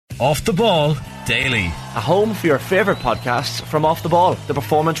Off the Ball Daily. A home for your favourite podcasts from Off the Ball. The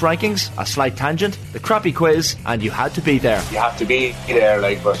performance rankings, a slight tangent, the crappy quiz, and you had to be there. You have to be there,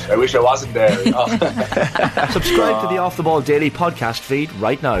 but I wish I wasn't there. Subscribe to the Off the Ball Daily podcast feed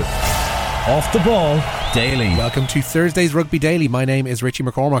right now. Off the Ball Daily. Welcome to Thursday's Rugby Daily. My name is Richie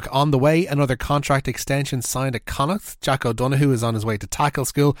McCormack. On the way, another contract extension signed at Connacht. Jack O'Donoghue is on his way to tackle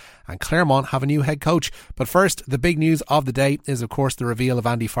school, and Claremont have a new head coach. But first, the big news of the day is of course the reveal of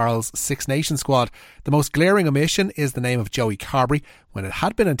Andy Farrell's Six Nations squad. The most glaring omission is the name of Joey Carbery, when it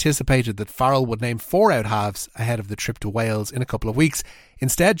had been anticipated that Farrell would name 4 out halves ahead of the trip to Wales in a couple of weeks.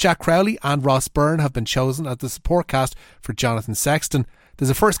 Instead, Jack Crowley and Ross Byrne have been chosen as the support cast for Jonathan Sexton. There's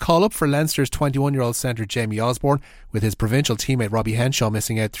a first call-up for Leinster's 21-year-old centre Jamie Osborne, with his provincial teammate Robbie Henshaw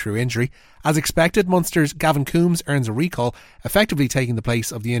missing out through injury. As expected, Munster's Gavin Coombs earns a recall, effectively taking the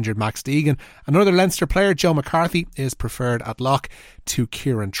place of the injured Max Deegan. Another Leinster player, Joe McCarthy, is preferred at lock to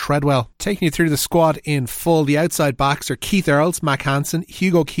Kieran Treadwell. Taking you through the squad in full, the outside backs are Keith Earls, Mac Hansen,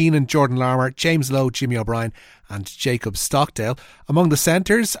 Hugo Keenan, Jordan Larmour, James Lowe, Jimmy O'Brien and Jacob Stockdale. Among the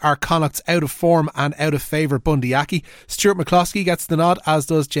centres are Connacht's out of form and out of favour Bundy Aki. Stuart McCloskey gets the nod, as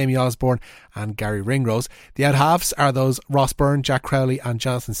does Jamie Osborne and Gary Ringrose. The out halves are those Ross Byrne, Jack Crowley and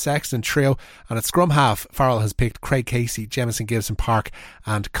Jonathan Sexton trio, and at scrum half Farrell has picked Craig Casey, Jamison Gibson Park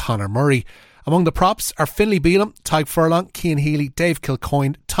and Conor Murray. Among the props are Finlay Bealham, Tyke Furlong, Cian Healy, Dave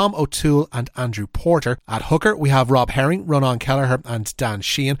Kilcoyne, Tom O'Toole and Andrew Porter. At hooker we have Rob Herring, Ronan Kelleher and Dan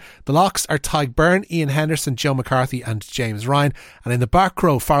Sheehan. The locks are Tyke Byrne, Ian Henderson, Joe McCarthy and James Ryan. And in the back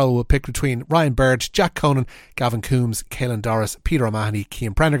row, Farrell will pick between Ryan Bird, Jack Conan, Gavin Coombs, Caelan Doris, Peter O'Mahony,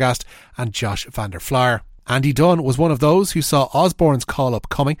 Cian Prendergast and Josh van der Flyer. Andy Dunn was one of those who saw Osborne's call-up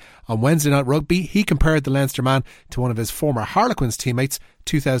coming. On Wednesday Night Rugby, he compared the Leinster man to one of his former Harlequins teammates,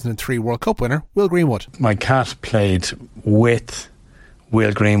 2003 World Cup winner Will Greenwood. My cat played with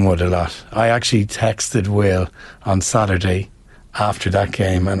Will Greenwood a lot. I actually texted Will on Saturday after that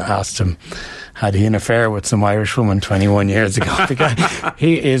game and asked him, had he an affair with some Irish woman 21 years ago? Because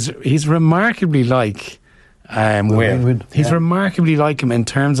he's remarkably like Will. He's remarkably like him in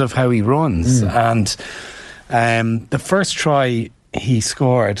terms of how he runs. And the first try he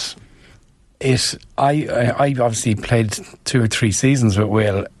scored, I obviously played 2 or 3 seasons with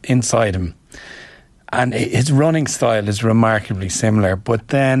Will inside him, and his running style is remarkably similar. But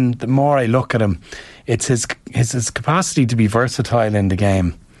then the more I look at him, it's his capacity to be versatile in the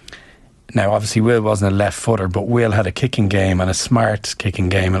game. Now, obviously, Will wasn't a left footer, but Will had a kicking game and a smart kicking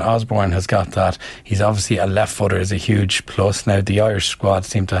game, and Osborne has got that. He's obviously a left footer, is a huge plus. Now, the Irish squad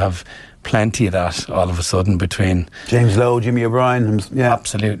seem to have plenty of that all of a sudden between James Lowe, Jimmy O'Brien. Yeah,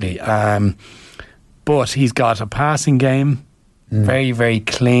 absolutely. But he's got a passing game, very, very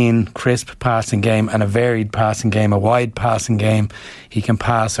clean, crisp passing game, and a varied passing game, a wide passing game. He can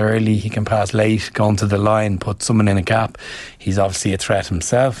pass early, he can pass late, go into the line, put someone in a gap. He's obviously a threat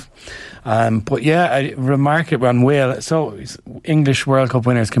himself. But yeah, remarkable on Will. So English World Cup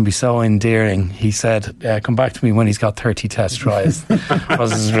winners can be so endearing. He said, come back to me when he's got 30 test tries,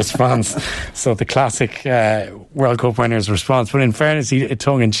 was his response. So the classic World Cup winner's response. But in fairness,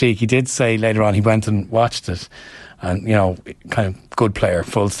 tongue in cheek, he did say later on he went and watched it. And, you know, kind of good player,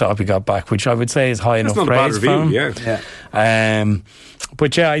 full stop, he got back, which I would say is high enough praise for him. Yeah.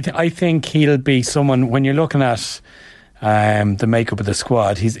 But yeah, I think he'll be someone, when you're looking at the makeup of the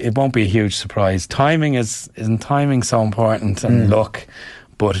squad, it won't be a huge surprise. Isn't timing so important, and luck,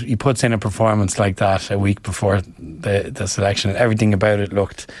 but he puts in a performance like that a week before the selection, and everything about it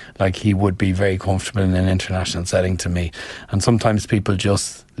looked like he would be very comfortable in an international setting to me. And sometimes people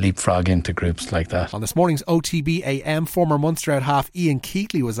just leapfrog into groups like that. On this morning's OTB AM, former Munster out half Ian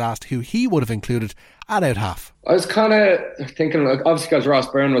Keatley was asked who he would have included at out half. I was kind of thinking, obviously because Ross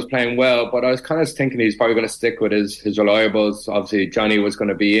Byrne was playing well, but I was kind of thinking he's probably going to stick with his reliables. Obviously Johnny was going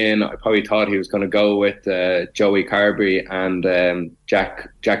to be in. I probably thought he was going to go with Joey Carbery and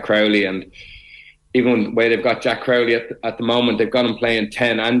Jack Crowley. And even the way they've got Jack Crowley at the moment, they've got him playing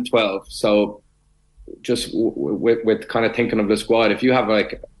 10 and 12. So just with kind of thinking of the squad, if you have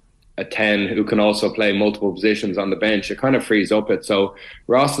like a 10 who can also play multiple positions on the bench, it kind of frees up it. So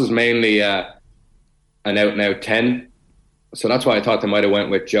Ross is mainly an out-and-out 10. So that's why I thought they might have went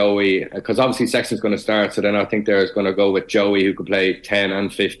with Joey, because obviously Sexton's going to start. So then I think they're going to go with Joey, who could play 10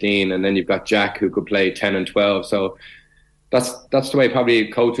 and 15. And then you've got Jack, who could play 10 and 12. So that's the way probably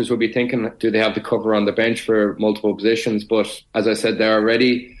coaches would be thinking. Do they have the cover on the bench for multiple positions? But as I said there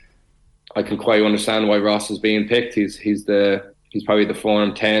already, I can quite understand why Ross is being picked. He's probably the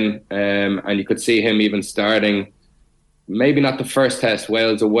form 10, and you could see him even starting maybe not the first test,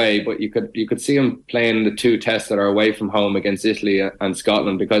 Wales away, but you could see him playing the 2 tests that are away from home against Italy and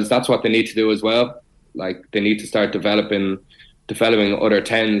Scotland, because that's what they need to do as well. Like, they need to start developing other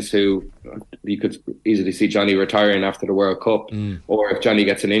 10s who you could easily see Johnny retiring after the World Cup, or if Johnny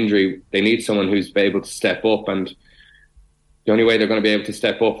gets an injury, they need someone who's able to step up, and the only way they're going to be able to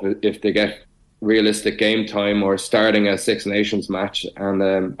step up is if they get realistic game time or starting a Six Nations match,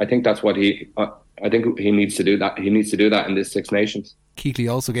 and I think that's what I think he needs to do that. He needs to do that in this Six Nations. Keighley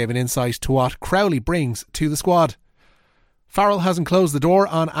also gave an insight to what Crowley brings to the squad. Farrell hasn't closed the door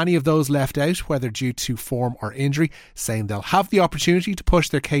on any of those left out, whether due to form or injury, saying they'll have the opportunity to push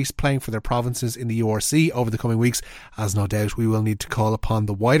their case playing for their provinces in the URC over the coming weeks, as no doubt we will need to call upon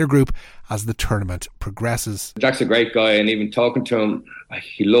the wider group as the tournament progresses. Jack's a great guy, and even talking to him,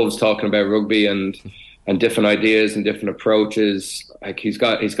 he loves talking about rugby and different ideas and different approaches. Like, he's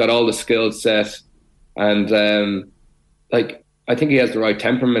got all the skill set, and I think he has the right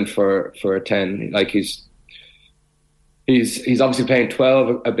temperament for a 10. Like, he's obviously playing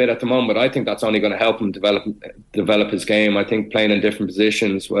 12 a bit at the moment, but I think that's only going to help him develop his game. I think playing in different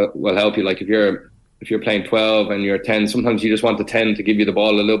positions will help you. Like, if you're playing 12 and you're 10, sometimes you just want the 10 to give you the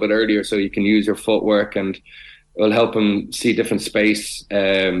ball a little bit earlier so you can use your footwork, and it will help him see different space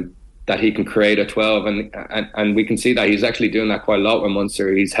that he can create at 12. And we can see that he's actually doing that quite a lot with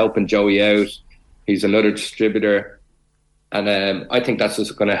Munster. He's helping Joey out. He's another distributor. And I think that's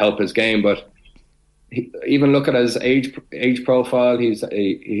just going to help his game. But even look at his age profile. He's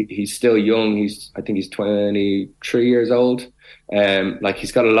still young. I think he's 23 years old. Like,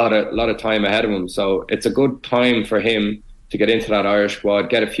 he's got a lot of time ahead of him. So it's a good time for him to get into that Irish squad,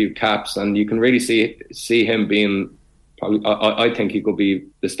 get a few caps, and you can really see him being. Probably, I think he could be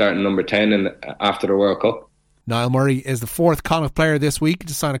the starting number 10 after the World Cup. Niall Murray is the 4th Connacht player this week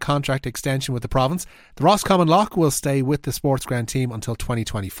to sign a contract extension with the province. The Roscommon Lock will stay with the Sports Ground team until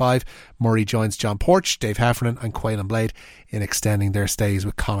 2025. Murray joins John Porch, Dave Heffernan and Quaylen Blade in extending their stays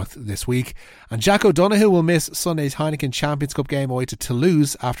with Connacht this week. And Jack O'Donoghue will miss Sunday's Heineken Champions Cup game away to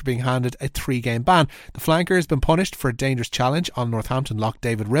Toulouse after being handed a 3-game ban. The flanker has been punished for a dangerous challenge on Northampton lock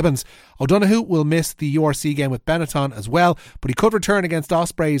David Ribbons. O'Donoghue will miss the URC game with Benetton as well, but he could return against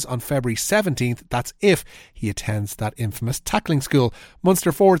Ospreys on February 17th. That's if he attends that infamous tackling school.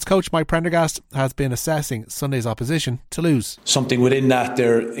 Munster forwards coach Mike Prendergast has been assessing Sunday's opposition, Toulouse. Something within that,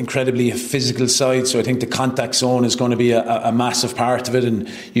 they're incredibly physical side, so I think the contact zone is going to be a massive part of it, and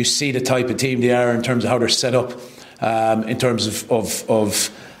you see the type of team they are in terms of how they're set up, in terms of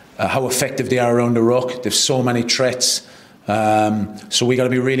how effective they are around the ruck. They've so many threats. So we got to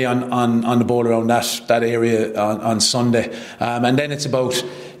be really on the ball around that area on Sunday, and then it's about,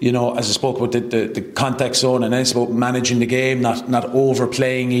 as I spoke about the contact zone, and then it's about managing the game, not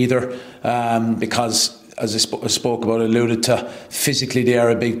overplaying either, because as I spoke about, alluded to, physically they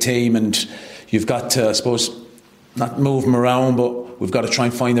are a big team, and you've got to, I suppose, not move them around, but we've got to try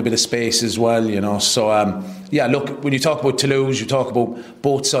and find a bit of space as well, So, look, when you talk about Toulouse, you talk about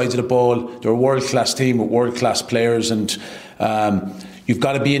both sides of the ball. They're a world-class team with world-class players, and you've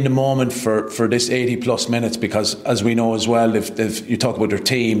got to be in the moment for this 80-plus minutes, because, as we know as well, if you talk about their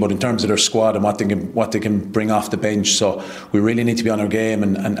team, but in terms of their squad and what they can bring off the bench. So we really need to be on our game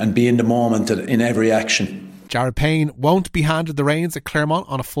and be in the moment in every action. Jared Payne won't be handed the reins at Claremont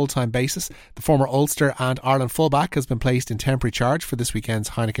on a full-time basis. The former Ulster and Ireland fullback has been placed in temporary charge for this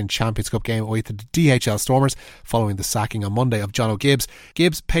weekend's Heineken Champions Cup game away to the DHL Stormers following the sacking on Monday of John O'Gibbs.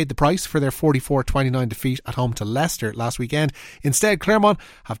 Gibbs paid the price for their 44-29 defeat at home to Leicester last weekend. Instead, Claremont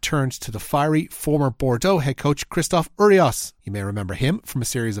have turned to the fiery former Bordeaux head coach Christophe Urios. You may remember him from a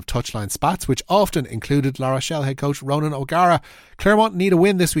series of touchline spats which often included La Rochelle head coach Ronan O'Gara. Claremont need a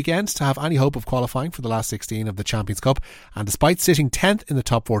win this weekend to have any hope of qualifying for the last 16 of the Champions Cup, and despite sitting 10th in the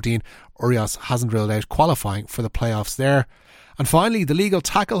top 14, Urios hasn't ruled out qualifying for the playoffs there. And finally, the legal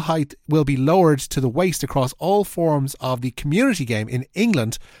tackle height will be lowered to the waist across all forms of the community game in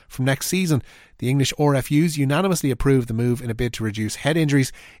England from next season. The English RFUs unanimously approved the move in a bid to reduce head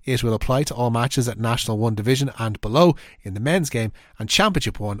injuries. It will apply to all matches at National 1 Division and below in the men's game, and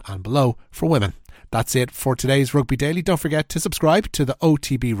Championship 1 and below for women. That's it for today's Rugby Daily. Don't forget to subscribe to the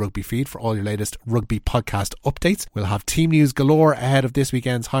OTB Rugby feed for all your latest rugby podcast updates. We'll have team news galore ahead of this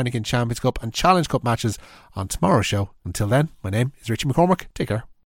weekend's Heineken Champions Cup and Challenge Cup matches on tomorrow's show. Until then, my name is Richie McCormack. Take care.